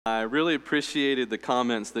I really appreciated the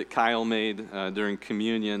comments that Kyle made during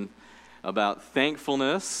communion about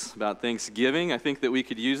thankfulness, about Thanksgiving. I think that we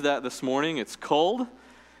could use that this morning. It's cold,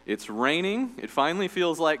 it's raining, it finally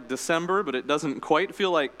feels like December, but it doesn't quite feel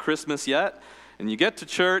like Christmas yet. And you get to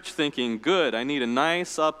church thinking, good, I need a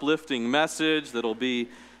nice, uplifting message that'll be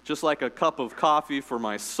just like a cup of coffee for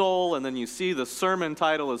my soul. And then you see the sermon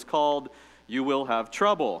title is called, You Will Have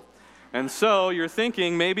Trouble. And so you're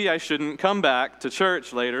thinking, maybe I shouldn't come back to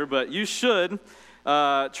church later, but you should.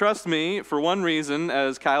 Trust me, for one reason,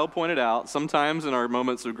 as Kyle pointed out, sometimes in our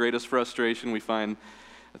moments of greatest frustration we find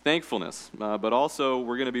thankfulness. But also,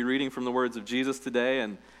 we're going to be reading from the words of Jesus today,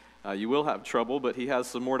 and you will have trouble, but he has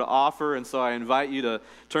some more to offer. And so I invite you to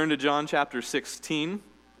turn to John chapter 16,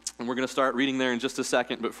 and we're going to start reading there in just a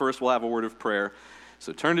second. But first, we'll have a word of prayer.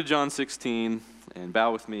 So turn to John 16 and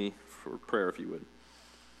bow with me for prayer, if you would.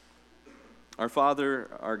 Our Father,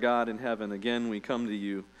 our God in heaven, again we come to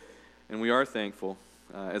you, and we are thankful.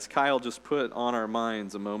 As Kyle just put on our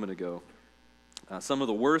minds a moment ago, some of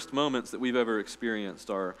the worst moments that we've ever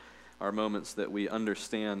experienced are moments that we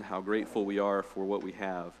understand how grateful we are for what we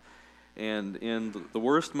have. And in the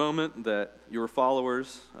worst moment that your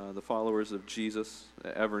followers, the followers of Jesus,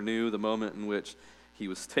 ever knew, the moment in which he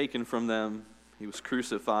was taken from them, he was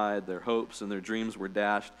crucified, their hopes and their dreams were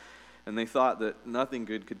dashed, and they thought that nothing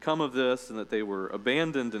good could come of this and that they were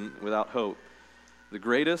abandoned and without hope. The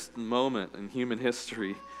greatest moment in human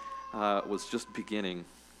history was just beginning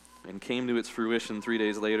and came to its fruition 3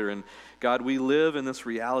 days later. And God, we live in this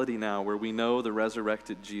reality now where we know the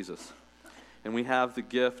resurrected Jesus. And we have the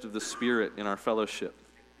gift of the Spirit in our fellowship.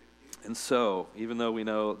 And so, even though we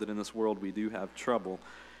know that in this world we do have trouble,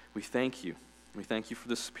 we thank you. We thank you for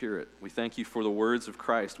the Spirit. We thank you for the words of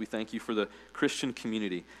Christ. We thank you for the Christian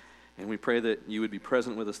community. And we pray that you would be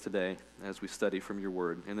present with us today as we study from your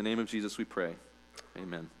word. In the name of Jesus we pray.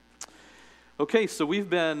 Amen. Okay, so we've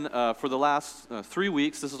been, for the last 3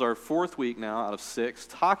 weeks, this is our fourth week now out of 6,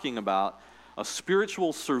 talking about a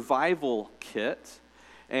spiritual survival kit.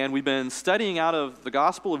 And we've been studying out of the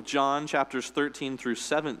Gospel of John, chapters 13 through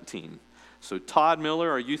 17. So Todd Miller,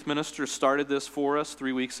 our youth minister, started this for us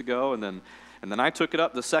 3 weeks ago. And then I took it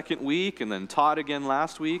up the second week, and then Todd again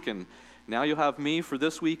last week, and now you'll have me for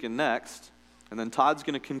this week and next, and then Todd's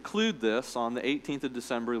going to conclude this on the 18th of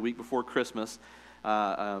December, the week before Christmas,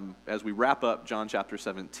 as we wrap up John chapter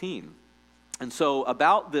 17. And so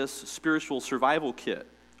about this spiritual survival kit,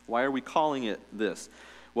 why are we calling it this?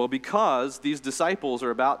 Well, because these disciples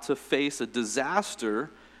are about to face a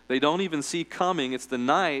disaster they don't even see coming. It's the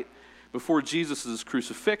night before Jesus'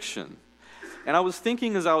 crucifixion. And I was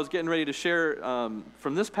thinking as I was getting ready to share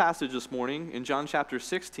from this passage this morning in John chapter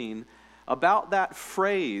 16, about that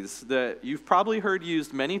phrase that you've probably heard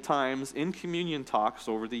used many times in communion talks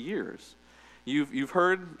over the years. You've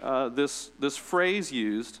heard this phrase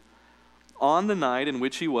used, on the night in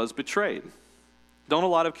which he was betrayed. Don't a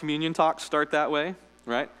lot of communion talks start that way,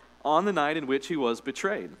 right? On the night in which he was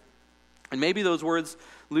betrayed. And maybe those words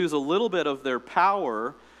lose a little bit of their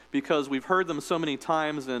power because we've heard them so many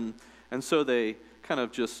times, and so they kind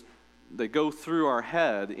of just, they go through our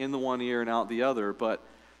head in the one ear and out the other. But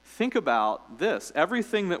think about this.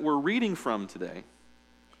 Everything that we're reading from today,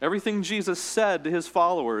 everything Jesus said to his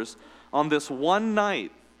followers on this one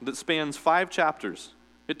night that spans 5 chapters,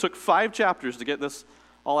 it took 5 chapters to get this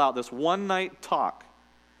all out, this one night talk,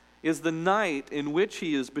 is the night in which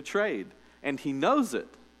he is betrayed. And he knows it.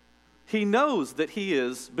 He knows that he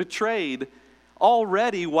is betrayed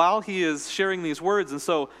already while he is sharing these words. And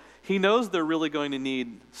so he knows they're really going to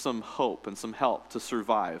need some hope and some help to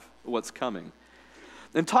survive what's coming.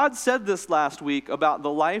 And Todd said this last week about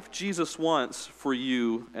the life Jesus wants for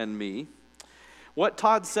you and me. What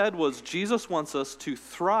Todd said was Jesus wants us to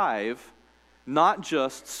thrive, not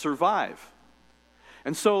just survive.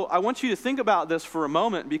 And so I want you to think about this for a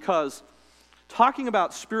moment, because talking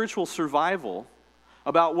about spiritual survival,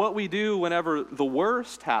 about what we do whenever the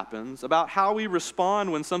worst happens, about how we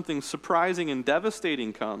respond when something surprising and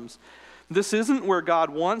devastating comes, this isn't where God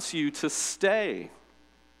wants you to stay,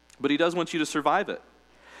 but he does want you to survive it.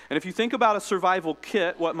 And if you think about a survival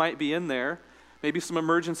kit, what might be in there? Maybe some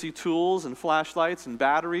emergency tools and flashlights and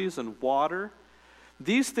batteries and water.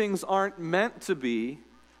 These things aren't meant to be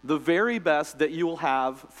the very best that you will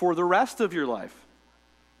have for the rest of your life.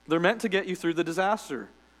 They're meant to get you through the disaster,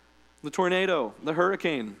 the tornado, the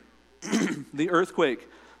hurricane, the earthquake,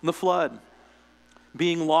 the flood,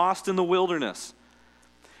 being lost in the wilderness.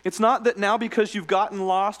 It's not that now because you've gotten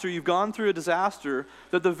lost or you've gone through a disaster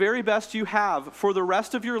that the very best you have for the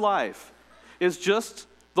rest of your life is just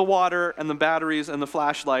the water and the batteries and the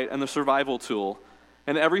flashlight and the survival tool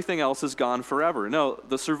and everything else is gone forever. No,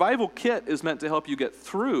 the survival kit is meant to help you get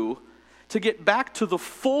through, to get back to the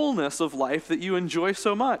fullness of life that you enjoy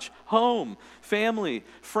so much. Home, family,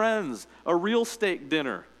 friends, a real steak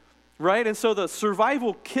dinner, right? And so the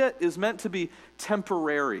survival kit is meant to be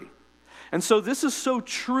temporary. And so this is so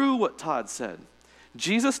true what Todd said.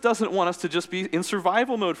 Jesus doesn't want us to just be in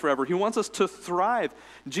survival mode forever. He wants us to thrive.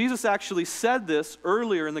 Jesus actually said this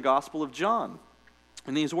earlier in the Gospel of John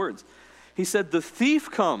in these words. He said, "The thief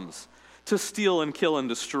comes to steal and kill and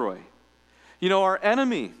destroy." You know, our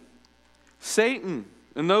enemy, Satan,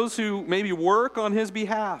 and those who maybe work on his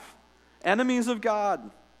behalf, enemies of God,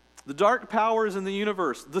 the dark powers in the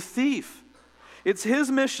universe, the thief, it's his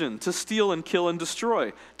mission to steal and kill and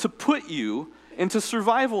destroy, to put you into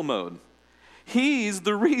survival mode. He's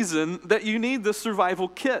the reason that you need the survival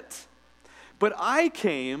kit. But I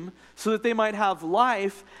came so that they might have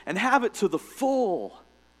life and have it to the full.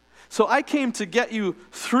 So I came to get you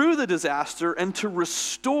through the disaster and to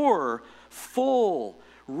restore full,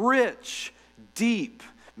 rich, deep,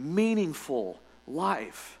 meaningful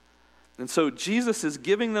life. And so Jesus is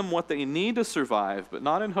giving them what they need to survive, but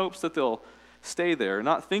not in hopes that they'll stay there,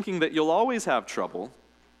 not thinking that you'll always have trouble,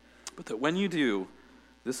 but that when you do,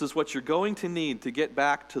 this is what you're going to need to get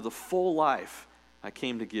back to the full life I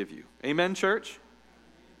came to give you. Amen, church?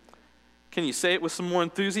 Can you say it with some more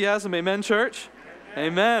enthusiasm? Amen, church?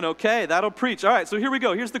 Amen. Okay, that'll preach. All right, so here we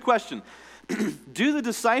go. Here's the question. Do the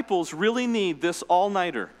disciples really need this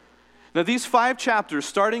all-nighter? Now, these 5 chapters,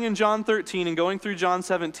 starting in John 13 and going through John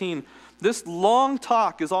 17, this long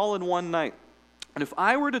talk is all in one night. And if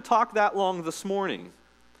I were to talk that long this morning,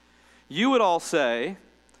 you would all say,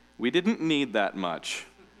 we didn't need that much.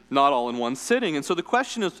 Not all in one sitting. And so the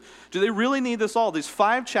question is, do they really need this all? These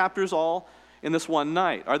 5 chapters all in this one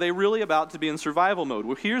night. Are they really about to be in survival mode?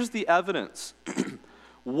 Well, here's the evidence.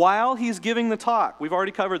 While he's giving the talk, we've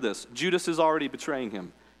already covered this, Judas is already betraying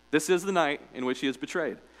him. This is the night in which he is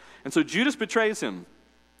betrayed. And so Judas betrays him.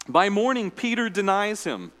 By morning, Peter denies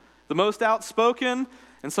him. The most outspoken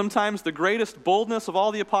and sometimes the greatest boldness of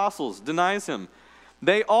all the apostles denies him.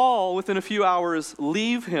 They all, within a few hours,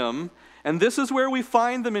 leave him. And this is where we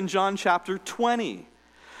find them in John chapter 20.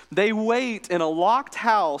 They wait in a locked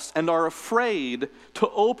house and are afraid to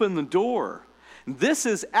open the door. This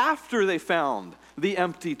is after they found the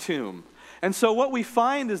empty tomb. And so what we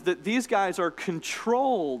find is that these guys are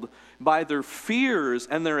controlled by their fears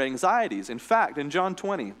and their anxieties. In fact, in John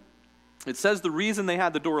 20, it says the reason they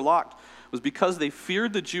had the door locked was because they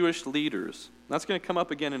feared the Jewish leaders. That's going to come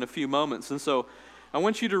up again in a few moments. And so I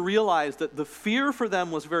want you to realize that the fear for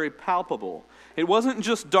them was very palpable. It wasn't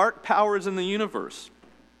just dark powers in the universe.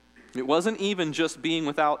 It wasn't even just being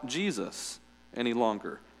without Jesus any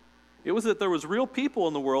longer. It was that there was real people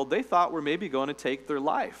in the world they thought were maybe going to take their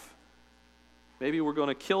life. Maybe we're going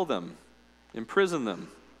to kill them, imprison them,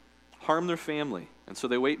 harm their family. And so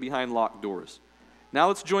they wait behind locked doors. Now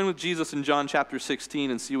let's join with Jesus in John chapter 16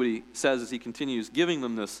 and see what he says as he continues giving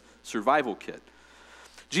them this survival kit.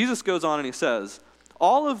 Jesus goes on and he says,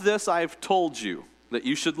 "All of this I've told you, that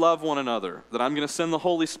you should love one another, that I'm going to send the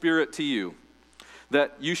Holy Spirit to you,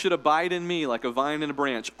 that you should abide in me like a vine and a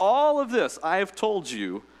branch. All of this I have told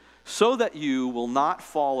you so that you will not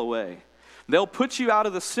fall away. They'll put you out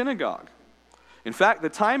of the synagogue. In fact, the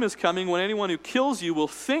time is coming when anyone who kills you will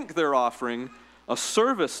think they're offering a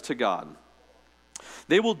service to God.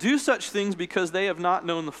 They will do such things because they have not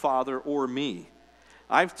known the Father or me.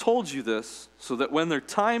 I've told you this so that when their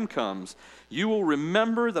time comes, you will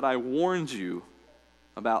remember that I warned you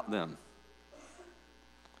about them."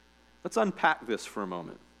 Let's unpack this for a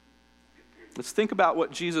moment. Let's think about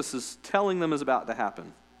what Jesus is telling them is about to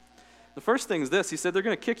happen. The first thing is this. He said they're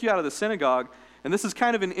going to kick you out of the synagogue, and this is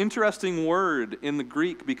kind of an interesting word in the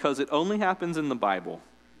Greek because it only happens in the Bible.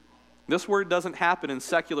 This word doesn't happen in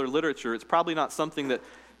secular literature. It's probably not something that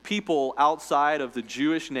people outside of the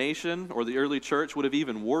Jewish nation or the early church would have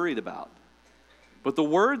even worried about. But the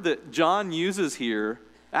word that John uses here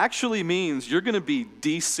actually means you're going to be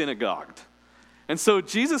de-synagogued. And so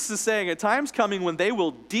Jesus is saying a time's coming when they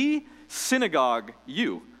will de-synagogue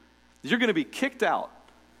you. You're going to be kicked out.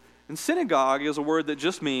 And synagogue is a word that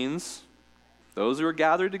just means those who are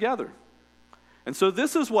gathered together. And so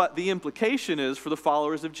this is what the implication is for the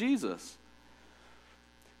followers of Jesus.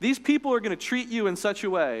 These people are going to treat you in such a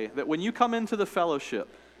way that when you come into the fellowship,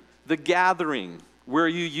 the gathering where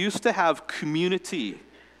you used to have community,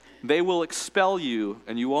 they will expel you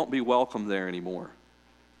and you won't be welcome there anymore.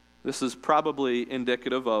 This is probably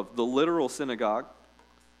indicative of the literal synagogue,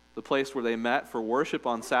 the place where they met for worship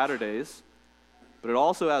on Saturdays, but it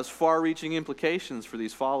also has far-reaching implications for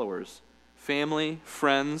these followers. Family,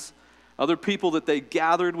 friends, other people that they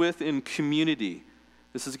gathered with in community.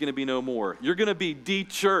 This is going to be no more. You're going to be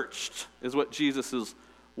de-churched, is what Jesus is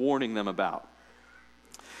warning them about.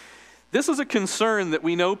 This is a concern that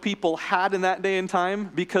we know people had in that day and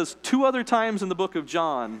time because 2 other times in the book of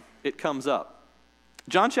John, it comes up.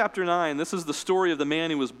 John chapter 9, this is the story of the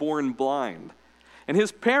man who was born blind. And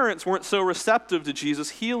his parents weren't so receptive to Jesus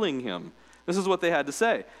healing him. This is what they had to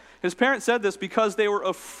say. His parents said this because they were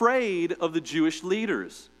afraid of the Jewish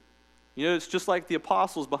leaders. You know, it's just like the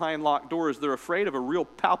apostles behind locked doors. They're afraid of a real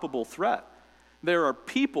palpable threat. There are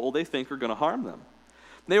people they think are going to harm them.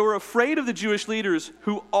 They were afraid of the Jewish leaders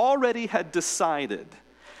who already had decided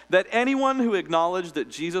that anyone who acknowledged that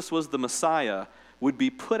Jesus was the Messiah would be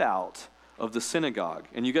put out of the synagogue.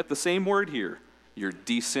 And you get the same word here. You're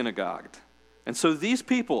de-synagogued. And so these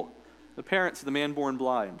people, the parents of the man born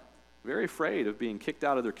blind, very afraid of being kicked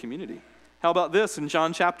out of their community. How about this in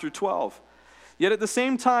John chapter 12? Yet at the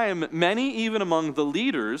same time, many, even among the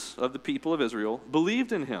leaders of the people of Israel,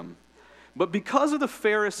 believed in him. But because of the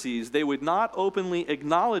Pharisees, they would not openly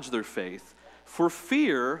acknowledge their faith for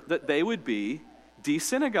fear that they would be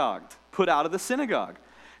de-synagogued, put out of the synagogue.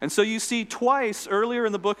 And so you see twice earlier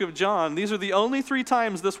in the book of John, these are the only 3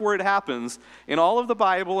 times this word happens in all of the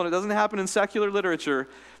Bible, and it doesn't happen in secular literature,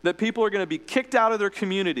 that people are going to be kicked out of their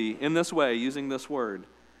community in this way, using this word.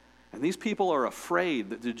 And these people are afraid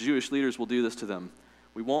that the Jewish leaders will do this to them.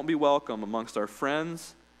 We won't be welcome amongst our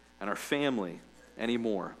friends and our family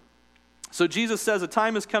anymore. So Jesus says a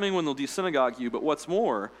time is coming when they'll de-synagogue you, but what's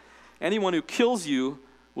more, anyone who kills you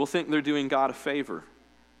will think they're doing God a favor.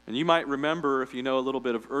 And you might remember, if you know a little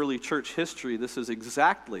bit of early church history, this is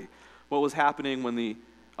exactly what was happening when the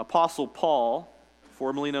Apostle Paul,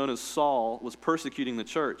 formerly known as Saul, was persecuting the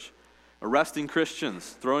church, arresting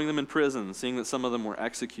Christians, throwing them in prison, seeing that some of them were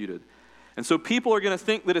executed. And so people are going to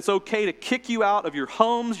think that it's okay to kick you out of your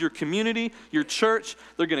homes, your community, your church.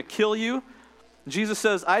 They're going to kill you. Jesus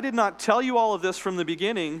says, I did not tell you all of this from the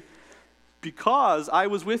beginning because I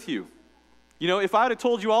was with you. You know, if I had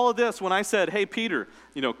told you all of this when I said, hey, Peter,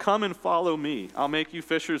 come and follow me. I'll make you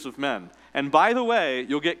fishers of men. And by the way,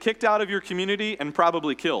 you'll get kicked out of your community and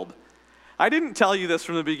probably killed. I didn't tell you this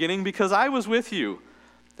from the beginning because I was with you.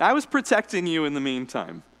 I was protecting you in the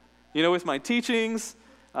meantime. With my teachings,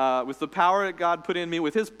 with the power that God put in me,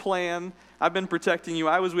 with his plan, I've been protecting you.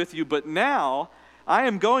 I was with you. But now I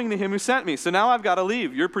am going to him who sent me. So now I've got to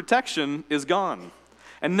leave. Your protection is gone.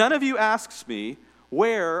 And none of you asks me,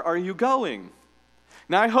 where are you going?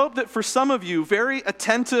 Now I hope that for some of you, very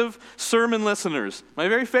attentive sermon listeners, my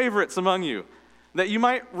very favorites among you, that you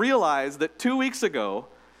might realize that 2 weeks ago,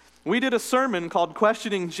 we did a sermon called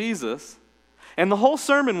Questioning Jesus, and the whole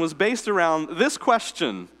sermon was based around this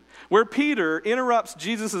question, where Peter interrupts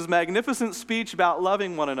Jesus' magnificent speech about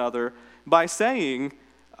loving one another by saying,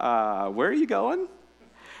 where are you going?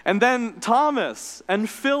 And then Thomas and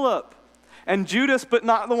Philip and Judas, but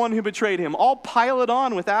not the one who betrayed him, all pile it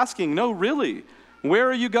on with asking, no, really, where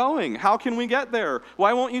are you going? How can we get there?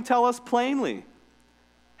 Why won't you tell us plainly?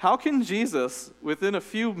 How can Jesus, within a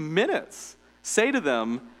few minutes, say to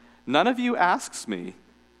them, none of you asks me,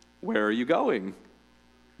 where are you going?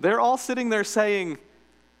 They're all sitting there saying,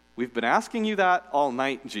 we've been asking you that all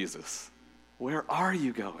night, Jesus. Where are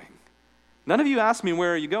you going? None of you ask me,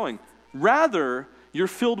 where are you going? Rather, you're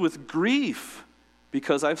filled with grief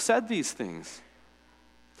because I've said these things.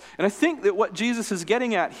 And I think that what Jesus is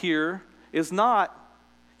getting at here is not,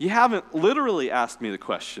 you haven't literally asked me the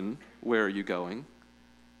question, where are you going?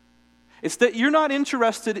 It's that you're not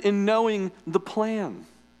interested in knowing the plan.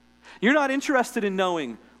 You're not interested in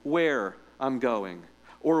knowing where I'm going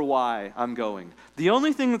or why I'm going. The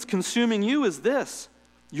only thing that's consuming you is this,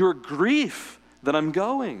 your grief that I'm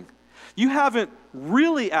going. You haven't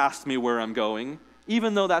really asked me where I'm going,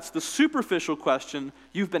 even though that's the superficial question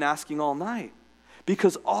you've been asking all night.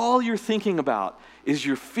 Because all you're thinking about is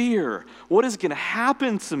your fear. What is going to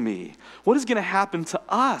happen to me? What is going to happen to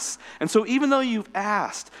us? And so even though you've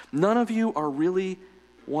asked, none of you are really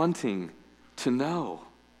wanting to know.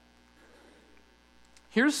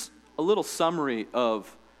 Here's a little summary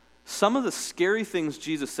of some of the scary things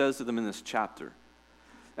Jesus says to them in this chapter.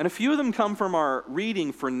 And a few of them come from our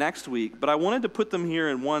reading for next week, but I wanted to put them here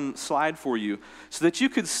in one slide for you so that you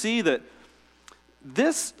could see that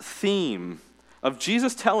this theme of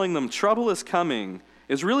Jesus telling them trouble is coming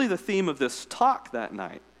is really the theme of this talk that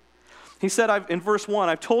night. He said in verse 1,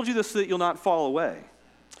 I've told you this so that you'll not fall away.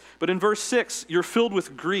 But in verse 6, you're filled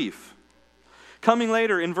with grief. Coming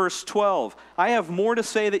later in verse 12, I have more to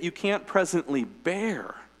say that you can't presently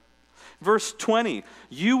bear. Verse 20,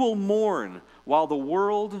 you will mourn while the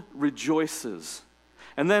world rejoices.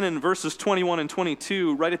 And then in verses 21 and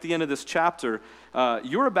 22, right at the end of this chapter,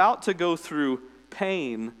 you're about to go through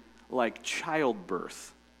pain like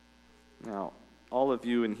childbirth. Now, all of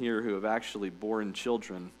you in here who have actually borne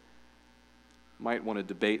children might want to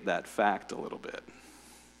debate that fact a little bit.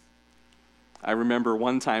 I remember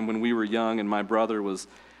one time when we were young and my brother was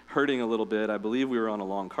hurting a little bit. I believe we were on a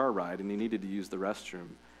long car ride and he needed to use the restroom.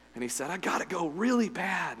 And he said, "I gotta go really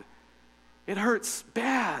bad. It hurts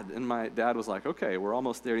bad." And my dad was like, "Okay, we're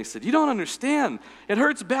almost there." And he said, "You don't understand. It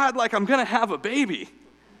hurts bad like I'm gonna have a baby."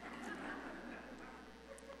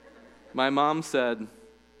 My mom said,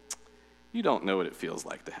 "You don't know what it feels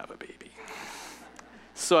like to have a baby."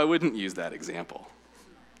 So I wouldn't use that example.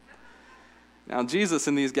 Now, Jesus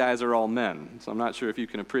and these guys are all men, so I'm not sure if you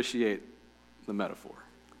can appreciate the metaphor.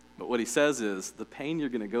 But what he says is, the pain you're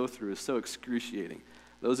going to go through is so excruciating.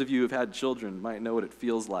 Those of you who have had children might know what it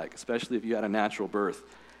feels like, especially if you had a natural birth.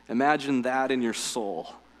 Imagine that in your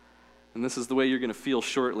soul. And this is the way you're going to feel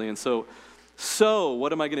shortly. And so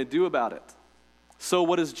what am I going to do about it? So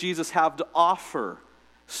what does Jesus have to offer?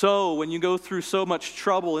 So when you go through so much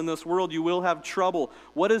trouble in this world, you will have trouble.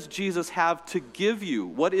 What does Jesus have to give you?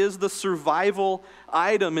 What is the survival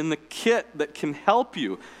item in the kit that can help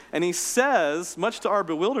you? And he says, much to our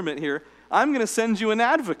bewilderment here, "I'm going to send you an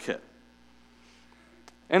advocate."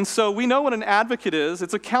 And so we know what an advocate is.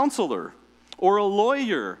 It's a counselor or a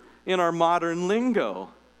lawyer in our modern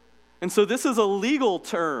lingo. And so this is a legal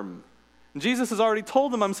term. And Jesus has already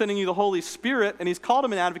told them, "I'm sending you the Holy Spirit," and he's called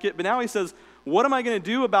him an advocate, but now he says, what am I going to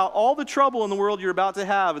do about all the trouble in the world you're about to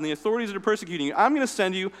have and the authorities that are persecuting you? I'm going to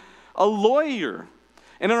send you a lawyer.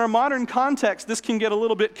 And in our modern context, this can get a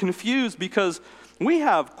little bit confused because we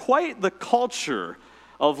have quite the culture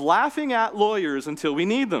of laughing at lawyers until we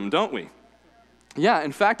need them, don't we? Yeah,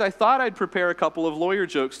 in fact, I thought I'd prepare a couple of lawyer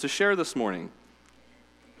jokes to share this morning.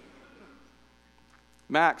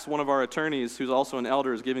 Max, one of our attorneys, who's also an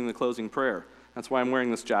elder, is giving the closing prayer. That's why I'm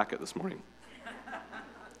wearing this jacket this morning.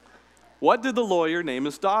 What did the lawyer name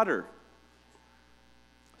his daughter?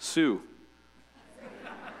 Sue.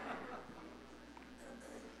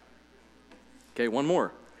 Okay, one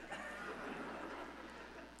more.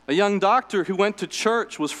 A young doctor who went to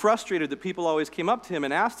church was frustrated that people always came up to him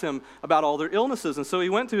and asked him about all their illnesses. And so he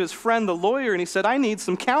went to his friend, the lawyer, and he said, "I need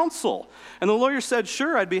some counsel." And the lawyer said,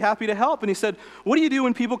 "Sure, I'd be happy to help." And he said, "What do you do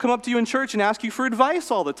when people come up to you in church and ask you for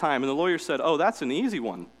advice all the time?" And the lawyer said, "Oh, that's an easy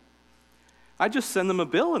one. I just send them a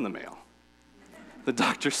bill in the mail." The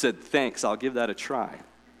doctor said, "Thanks, I'll give that a try."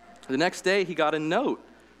 The next day, he got a note,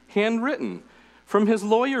 handwritten, from his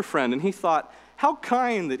lawyer friend, and he thought, how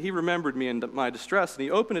kind that he remembered me in my distress. And he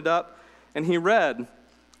opened it up, and he read,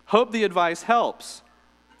 "Hope the advice helps.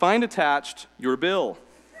 Find attached your bill."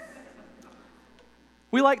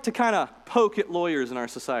 We like to kind of poke at lawyers in our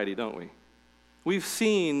society, don't we? We've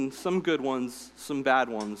seen some good ones, some bad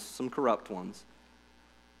ones, some corrupt ones.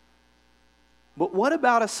 But what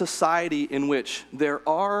about a society in which there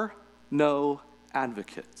are no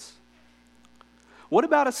advocates? What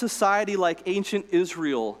about a society like ancient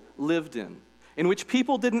Israel lived in which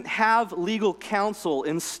people didn't have legal counsel?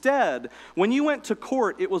 Instead, when you went to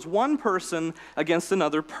court, it was one person against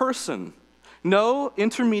another person. No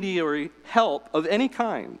intermediary help of any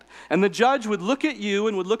kind. And the judge would look at you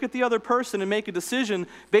and would look at the other person and make a decision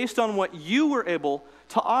based on what you were able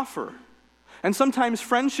to offer. And sometimes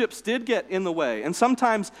friendships did get in the way, and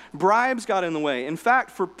sometimes bribes got in the way. In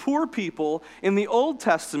fact, for poor people in the Old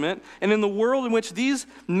Testament and in the world in which these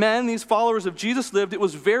men, these followers of Jesus lived, it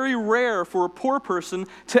was very rare for a poor person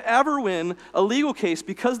to ever win a legal case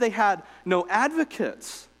because they had no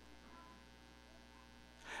advocates.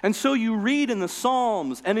 And so you read in the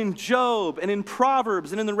Psalms and in Job and in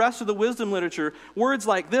Proverbs and in the rest of the wisdom literature words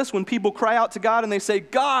like this when people cry out to God and they say,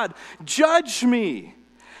 "God, judge me."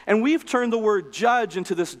 And we've turned the word judge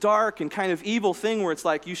into this dark and kind of evil thing where it's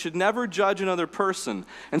like you should never judge another person.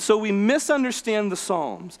 And so we misunderstand the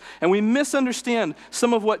Psalms. And we misunderstand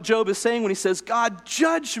some of what Job is saying when he says, "God,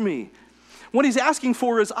 judge me." What he's asking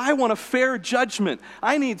for is, I want a fair judgment.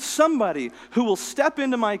 I need somebody who will step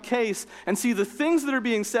into my case and see the things that are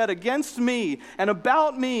being said against me and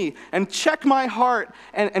about me and check my heart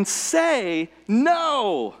and say,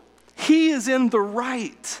 no, he is in the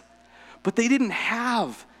right. But they didn't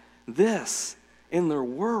have this in their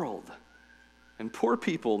world. And poor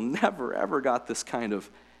people never, ever got this kind of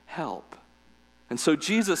help. And so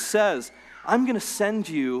Jesus says, I'm going to send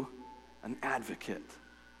you an advocate,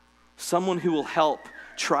 someone who will help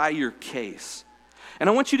try your case. And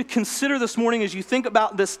I want you to consider this morning as you think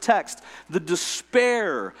about this text, the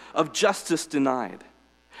despair of justice denied.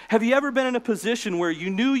 Have you ever been in a position where you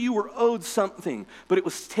knew you were owed something, but it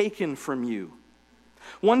was taken from you?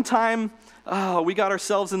 One time, we got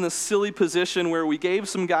ourselves in this silly position where we gave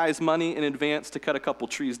some guys money in advance to cut a couple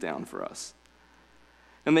trees down for us.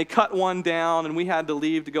 And they cut one down, and we had to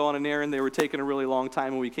leave to go on an errand. They were taking a really long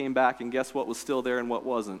time, and we came back, and guess what was still there and what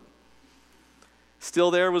wasn't?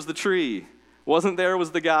 Still there was the tree. Wasn't there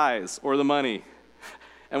was the guys or the money.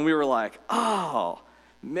 And we were like, oh,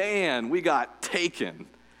 man, we got taken.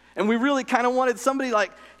 And we really kind of wanted somebody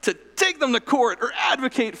like to take them to court or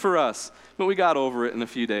advocate for us. But we got over it in a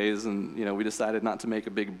few days, and we decided not to make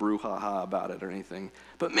a big brouhaha about it or anything.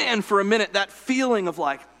 But man, for a minute, that feeling of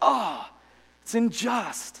like, oh, it's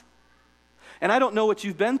unjust. And I don't know what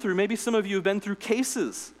you've been through. Maybe some of you have been through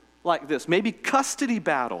cases like this, maybe custody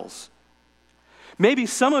battles. Maybe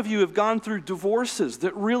some of you have gone through divorces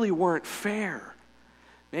that really weren't fair.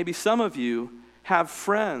 Maybe some of you have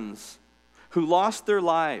friends who lost their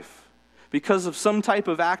life because of some type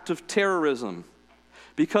of act of terrorism,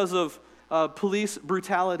 because of police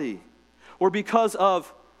brutality, or because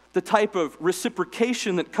of the type of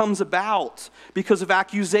reciprocation that comes about because of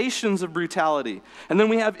accusations of brutality. And then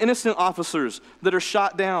we have innocent officers that are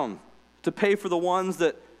shot down to pay for the ones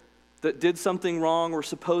that did something wrong or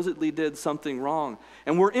supposedly did something wrong.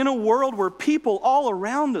 And we're in a world where people all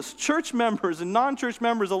around us, church members and non-church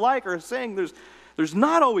members alike, are saying there's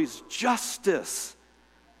not always justice.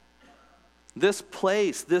 This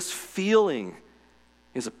place, this feeling,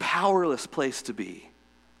 is a powerless place to be.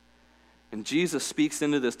 And Jesus speaks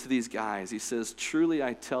into this to these guys. He says, truly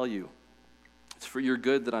I tell you, it's for your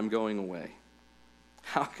good that I'm going away.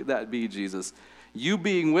 How could that be, Jesus? You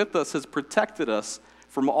being with us has protected us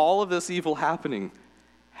from all of this evil happening.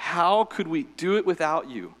 How could we do it without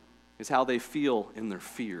you? Is how they feel in their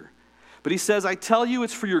fear. But he says, I tell you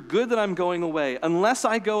it's for your good that I'm going away. Unless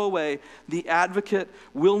I go away, the advocate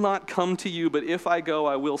will not come to you, but if I go,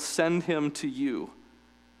 I will send him to you.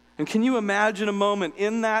 And can you imagine a moment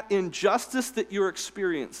in that injustice that you're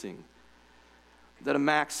experiencing, that a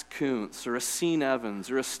Max Kuntz or a Sean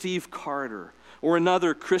Evans or a Steve Carter or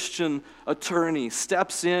another Christian attorney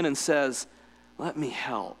steps in and says, let me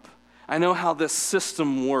help. I know how this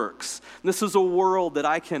system works. This is a world that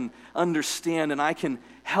I can understand, and I can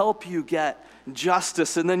help you get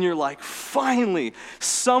justice. And then you're like, finally,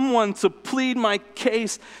 someone to plead my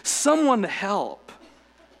case, someone to help.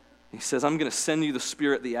 He says, I'm going to send you the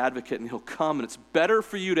Spirit, the advocate, and he'll come, and it's better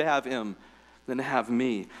for you to have him than to have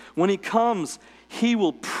me. When he comes, he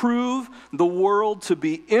will prove the world to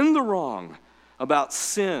be in the wrong about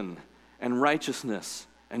sin and righteousness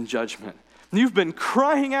and judgment. You've been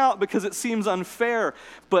crying out because it seems unfair,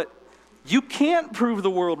 but you can't prove the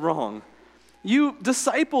world wrong. You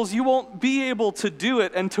disciples, you won't be able to do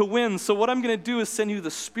it and to win. So what I'm going to do is send you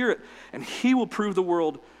the Spirit, and he will prove the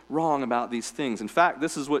world wrong about these things. In fact,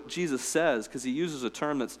 this is what Jesus says, because he uses a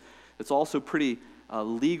term that's also pretty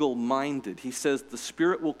legal-minded. He says the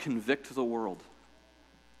Spirit will convict the world.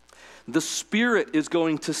 The Spirit is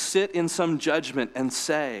going to sit in some judgment and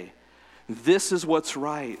say, this is what's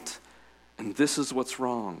right, and this is what's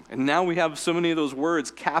wrong. And now we have so many of those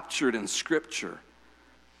words captured in Scripture.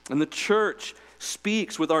 And the church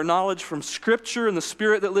speaks with our knowledge from Scripture and the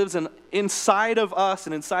Spirit that lives inside of us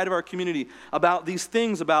and inside of our community about these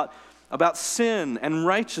things, about sin and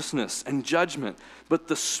righteousness and judgment. But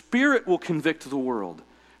the Spirit will convict the world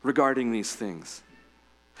regarding these things.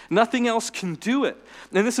 Nothing else can do it.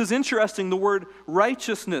 And this is interesting. The word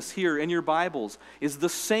righteousness here in your Bibles is the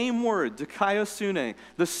same word, dikaiosune,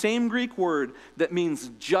 the same Greek word that means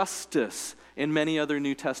justice in many other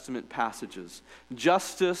New Testament passages.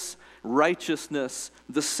 Justice, righteousness,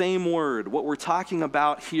 the same word. What we're talking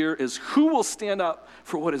about here is who will stand up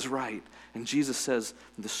for what is right. And Jesus says,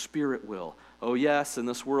 the Spirit will. Oh yes, in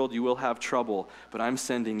this world you will have trouble, but I'm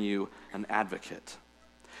sending you an advocate.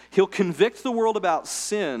 He'll convict the world about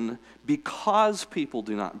sin because people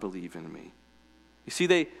do not believe in me. You see,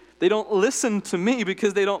 they don't listen to me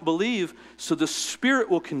because they don't believe, so the Spirit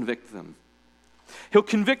will convict them. He'll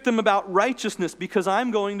convict them about righteousness because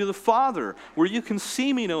I'm going to the Father where you can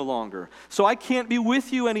see me no longer. So I can't be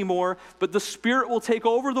with you anymore, but the Spirit will take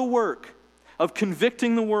over the work of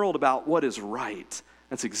convicting the world about what is right.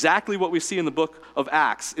 That's exactly what we see in the book of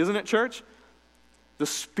Acts, isn't it, church? The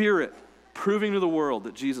Spirit proving to the world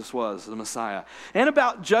that Jesus was the Messiah. And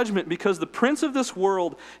about judgment, because the prince of this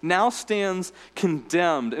world now stands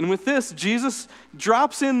condemned. And with this, Jesus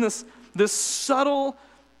drops in this subtle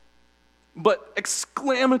but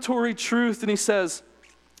exclamatory truth, and he says,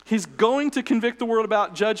 he's going to convict the world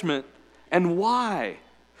about judgment. And why?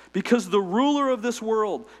 Because the ruler of this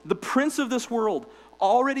world, the prince of this world,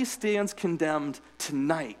 already stands condemned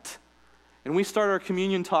tonight. And we start our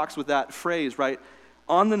communion talks with that phrase, right?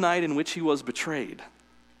 On the night in which he was betrayed.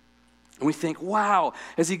 And we think, wow,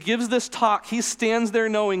 as he gives this talk, he stands there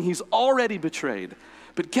knowing he's already betrayed.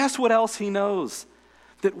 But guess what else he knows?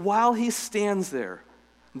 That while he stands there,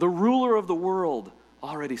 the ruler of the world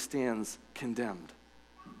already stands condemned.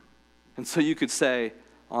 And so you could say,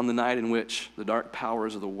 on the night in which the dark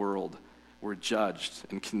powers of the world were judged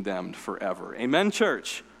and condemned forever. Amen,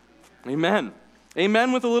 church? Amen.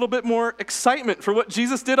 Amen with a little bit more excitement for what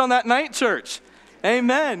Jesus did on that night, church.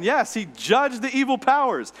 Amen. Yes, he judged the evil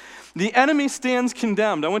powers. The enemy stands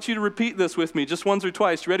condemned. I want you to repeat this with me just once or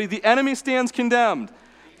twice. You ready? The enemy stands condemned.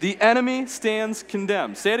 The enemy stands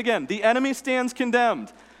condemned. Say it again. The enemy stands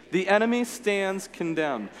condemned. The enemy stands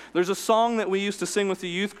condemned. There's a song that we used to sing with the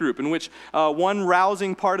youth group in which one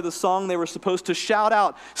rousing part of the song they were supposed to shout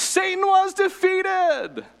out, "Satan was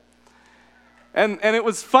defeated!" And it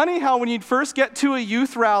was funny how when you'd first get to a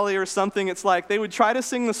youth rally or something, it's like they would try to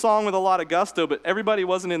sing the song with a lot of gusto, but everybody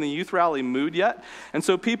wasn't in the youth rally mood yet. And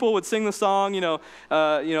so people would sing the song,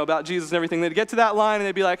 about Jesus and everything. They'd get to that line and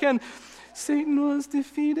they'd be like, "And Satan was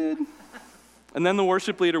defeated." And then the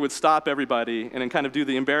worship leader would stop everybody and then kind of do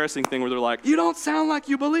the embarrassing thing where they're like, "You don't sound like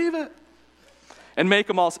you believe it." And make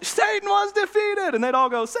them all say, "Satan was defeated." And they'd all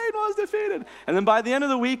go, "Satan was defeated." And then by the end of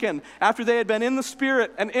the weekend, after they had been in the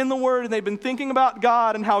Spirit and in the Word, and they'd been thinking about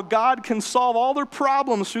God and how God can solve all their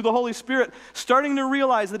problems through the Holy Spirit, starting to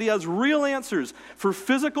realize that he has real answers for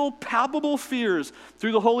physical, palpable fears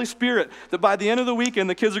through the Holy Spirit, that by the end of the weekend,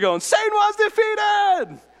 the kids are going, "Satan was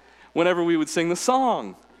defeated," whenever we would sing the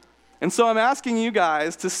song. And so I'm asking you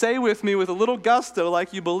guys to say with me with a little gusto,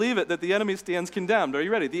 like you believe it, that the enemy stands condemned. Are you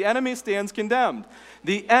ready? The enemy stands condemned.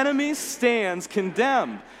 The enemy stands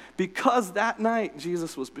condemned because that night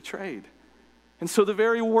Jesus was betrayed. And so the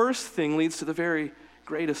very worst thing leads to the very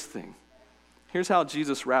greatest thing. Here's how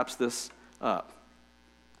Jesus wraps this up.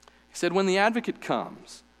 He said, "When the advocate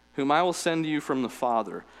comes, whom I will send to you from the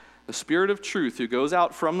Father, the Spirit of truth who goes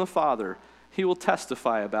out from the Father, he will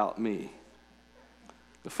testify about me."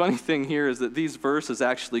 The funny thing here is that these verses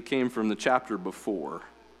actually came from the chapter before.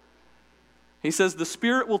 He says, the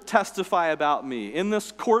Spirit will testify about me. In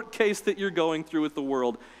this court case that you're going through with the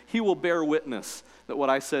world, he will bear witness that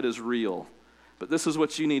what I said is real. But this is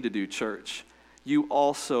what you need to do, church. You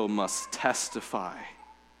also must testify.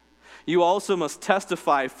 You also must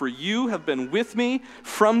testify, for you have been with me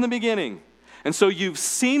from the beginning. And so you've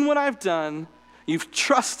seen what I've done. You've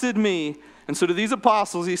trusted me. And so to these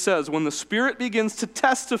apostles, he says, when the Spirit begins to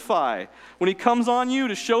testify, when he comes on you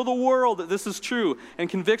to show the world that this is true and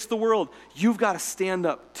convicts the world, you've got to stand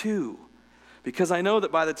up too. Because I know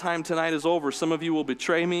that by the time tonight is over, some of you will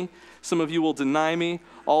betray me, some of you will deny me,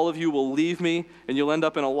 all of you will leave me, and you'll end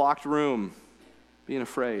up in a locked room being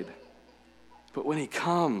afraid. But when he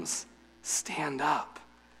comes, stand up.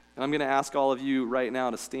 And I'm going to ask all of you right now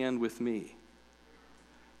to stand with me.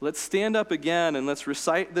 Let's stand up again and let's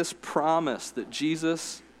recite this promise that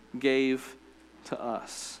Jesus gave to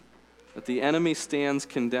us, that the enemy stands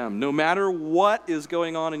condemned. No matter what is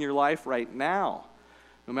going on in your life right now,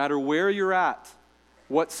 no matter where you're at,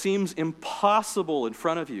 what seems impossible in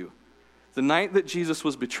front of you, the night that Jesus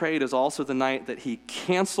was betrayed is also the night that he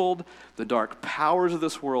canceled the dark powers of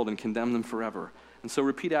this world and condemned them forever. And so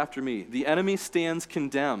repeat after me. The enemy stands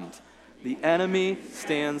condemned. The enemy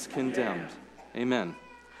stands condemned. Amen.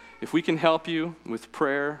 If we can help you with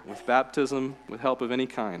prayer, with baptism, with help of any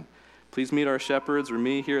kind, please meet our shepherds or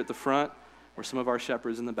me here at the front or some of our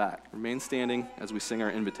shepherds in the back. Remain standing as we sing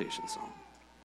our invitation song.